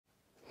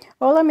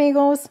Hola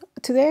amigos,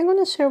 today I'm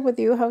going to share with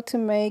you how to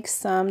make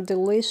some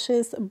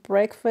delicious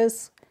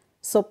breakfast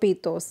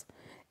sopitos.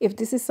 If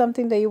this is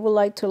something that you would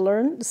like to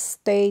learn,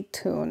 stay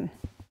tuned.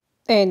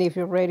 And if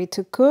you're ready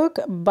to cook,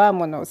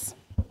 vámonos.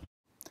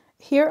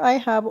 Here I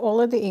have all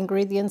of the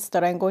ingredients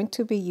that I'm going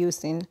to be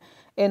using.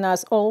 And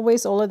as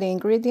always, all of the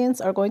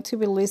ingredients are going to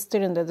be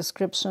listed in the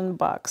description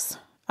box.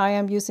 I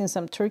am using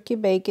some turkey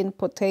bacon,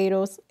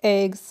 potatoes,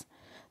 eggs,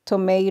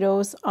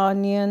 tomatoes,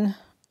 onion,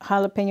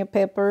 jalapeno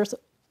peppers,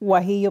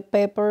 guajillo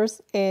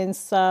peppers, and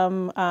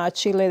some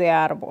chile de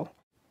árbol.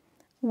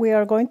 We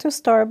are going to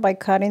start by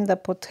cutting the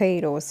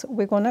potatoes.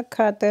 We're going to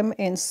cut them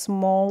in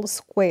small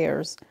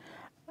squares.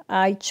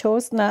 I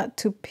chose not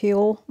to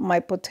peel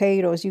my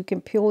potatoes. You can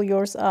peel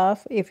yours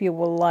off if you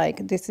would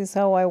like. This is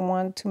how I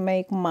want to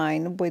make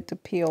mine, with the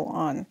peel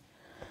on.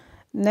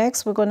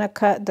 Next, we're going to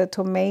cut the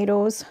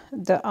tomatoes,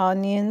 the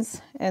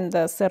onions, and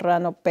the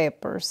serrano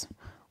peppers.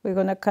 We're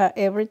going to cut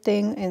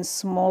everything in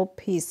small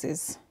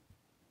pieces.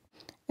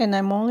 And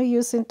I'm only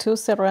using 2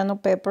 serrano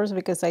peppers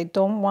because I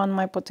don't want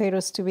my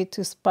potatoes to be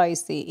too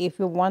spicy. If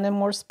you want it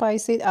more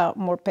spicy, add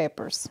more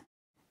peppers.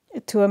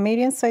 To a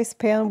medium-sized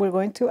pan, we're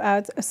going to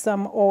add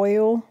some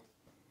oil.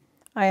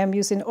 I am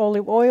using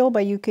olive oil,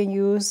 but you can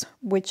use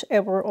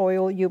whichever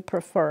oil you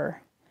prefer.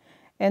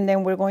 And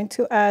then we're going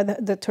to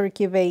add the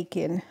turkey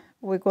bacon.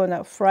 We're going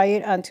to fry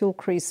it until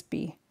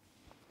crispy.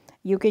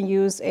 You can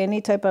use any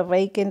type of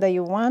bacon that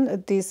you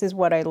want. This is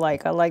what I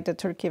like. I like the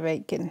turkey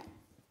bacon.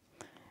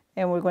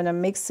 And we're going to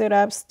mix it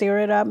up, stir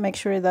it up, make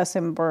sure it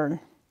doesn't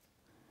burn.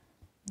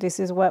 This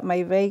is what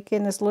my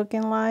bacon is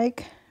looking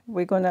like.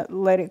 We're going to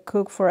let it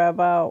cook for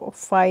about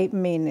 5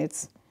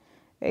 minutes.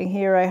 And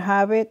here I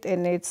have it,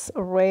 and it's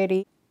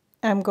ready.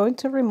 I'm going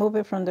to remove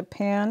it from the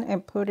pan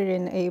and put it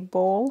in a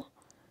bowl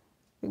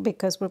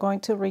because we're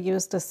going to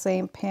reuse the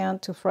same pan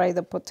to fry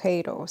the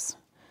potatoes.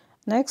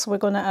 Next, we're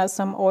going to add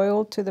some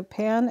oil to the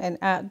pan and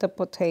add the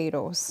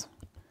potatoes.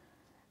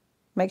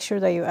 Make sure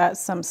that you add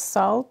some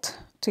salt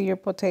to your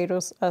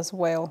potatoes as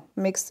well.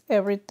 Mix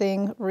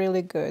everything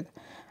really good.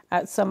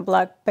 Add some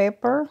black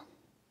pepper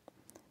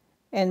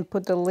and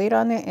put the lid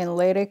on it and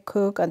let it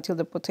cook until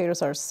the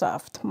potatoes are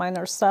soft. Mine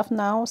are soft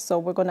now, so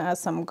we're going to add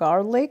some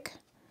garlic,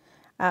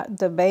 add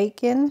the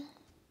bacon,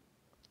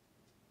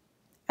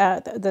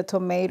 add the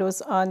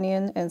tomatoes,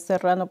 onion, and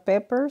serrano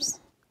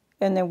peppers,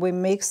 and then we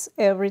mix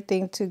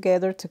everything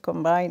together to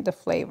combine the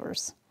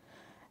flavors.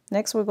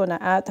 Next, we're going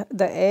to add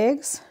the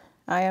eggs.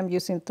 I am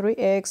using 3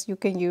 eggs. You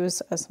can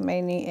use as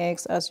many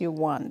eggs as you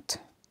want.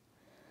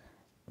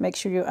 Make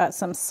sure you add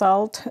some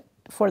salt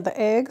for the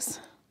eggs.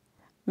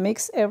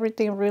 Mix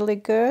everything really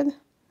good.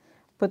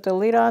 Put the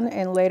lid on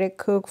and let it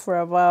cook for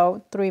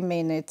about 3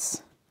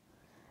 minutes.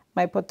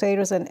 My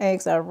potatoes and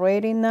eggs are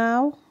ready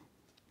now.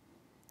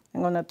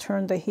 I'm going to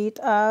turn the heat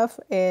off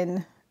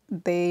and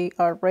they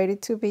are ready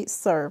to be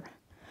served.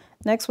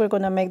 Next, we're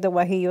going to make the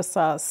guajillo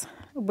sauce.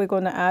 We're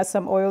going to add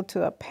some oil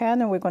to a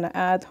pan and we're going to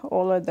add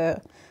all of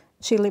the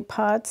chili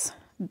pods,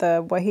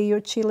 the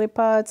guajillo chili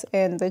pods,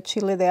 and the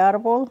chile de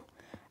árbol.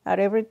 Add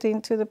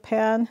everything to the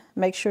pan.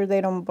 Make sure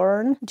they don't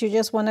burn. You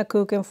just want to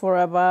cook them for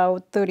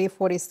about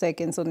 30-40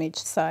 seconds on each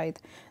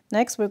side.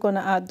 Next, we're going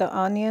to add the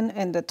onion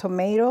and the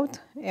tomato,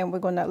 and we're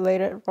going to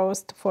let it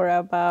roast for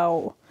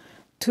about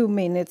 2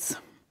 minutes.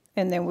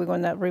 And then we're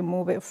going to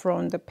remove it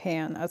from the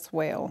pan as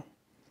well.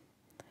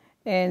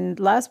 And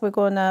last, we're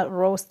going to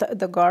roast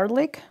the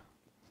garlic.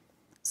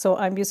 So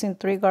I'm using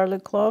 3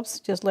 garlic cloves.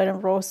 Just let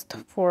them roast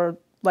for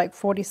like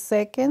 40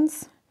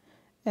 seconds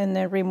and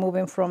then remove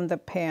them from the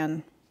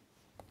pan.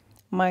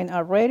 Mine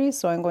are ready,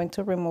 so I'm going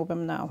to remove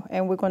them now.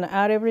 And we're going to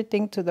add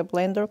everything to the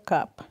blender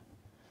cup.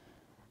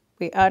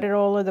 We added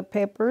all of the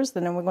peppers,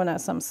 and then we're going to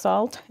add some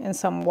salt and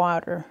some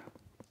water.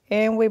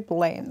 And we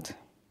blend.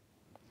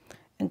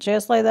 And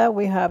just like that,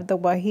 we have the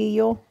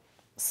guajillo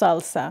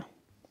salsa.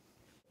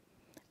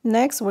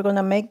 Next, we're going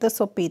to make the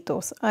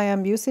sopitos. I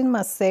am using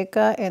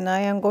Maseca, and I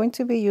am going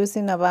to be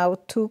using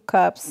about 2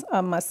 cups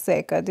of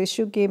Maseca. This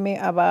should give me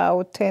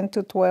about 10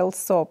 to 12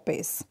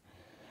 sopes.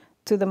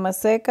 To the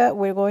Maseca,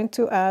 we're going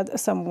to add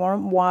some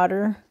warm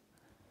water,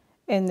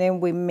 and then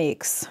we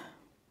mix.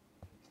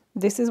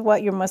 This is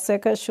what your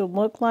Maseca should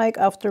look like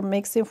after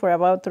mixing for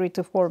about 3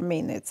 to 4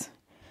 minutes.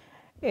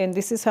 And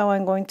this is how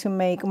I'm going to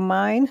make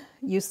mine.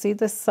 You see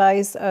the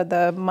size of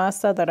the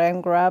masa that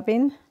I'm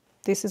grabbing.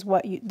 This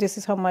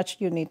is how much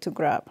you need to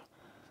grab.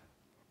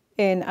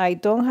 And I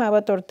don't have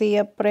a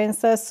tortilla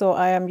prensa, so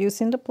I am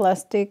using the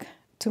plastic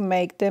to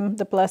make them,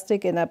 the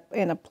plastic in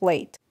a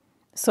plate.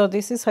 So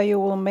this is how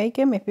you will make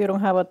them if you don't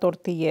have a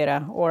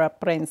tortillera or a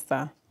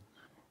prensa.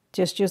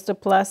 Just use the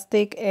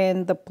plastic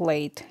and the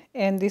plate.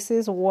 And this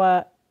is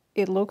what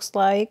it looks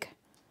like.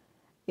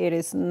 It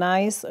is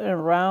nice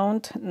and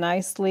round,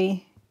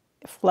 nicely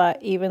flat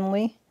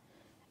evenly.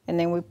 And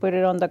then we put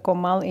it on the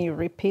comal and you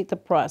repeat the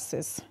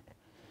process.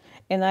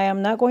 And I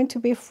am not going to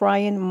be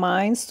frying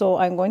mine, so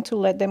I'm going to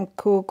let them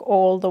cook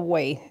all the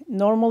way.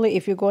 Normally,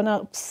 if you're going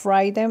to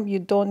fry them, you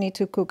don't need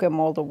to cook them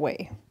all the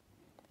way.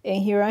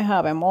 And here I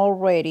have them all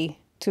ready.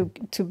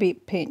 to be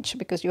pinched,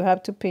 because you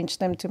have to pinch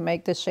them to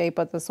make the shape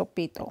of the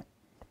sopito.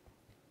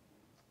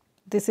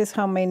 This is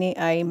how many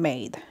I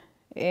made.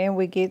 And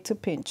we get to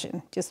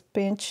pinching. Just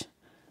pinch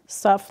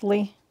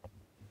softly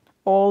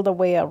all the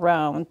way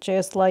around,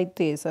 just like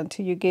this,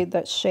 until you get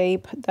that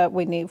shape that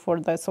we need for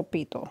the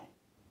sopito.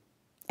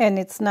 And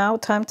it's now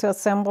time to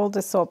assemble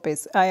the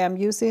sopes. I am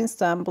using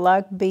some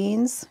black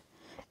beans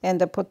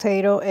and the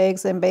potato,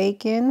 eggs, and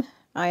bacon.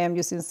 I am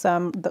using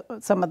some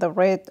of the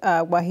red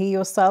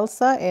guajillo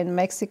salsa and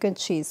Mexican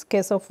cheese,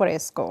 queso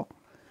fresco.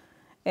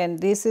 And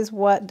this is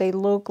what they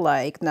look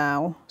like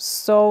now.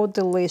 So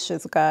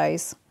delicious,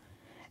 guys.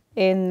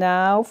 And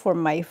now for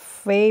my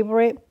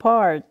favorite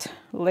part,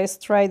 let's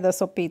try the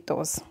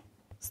sopitos.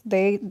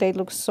 They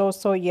look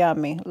so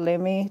yummy. Let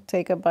me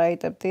take a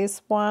bite of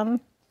this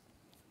one.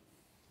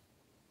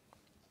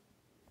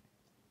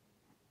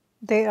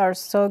 They are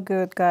so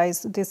good,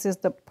 guys. This is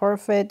the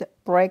perfect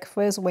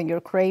breakfast when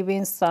you're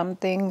craving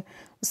something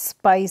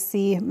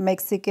spicy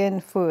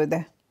Mexican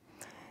food.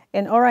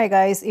 And all right,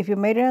 guys, if you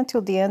made it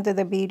until the end of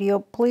the video,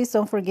 please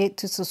don't forget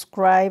to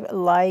subscribe,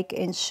 like,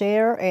 and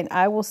share. And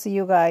I will see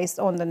you guys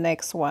on the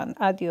next one.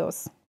 Adios.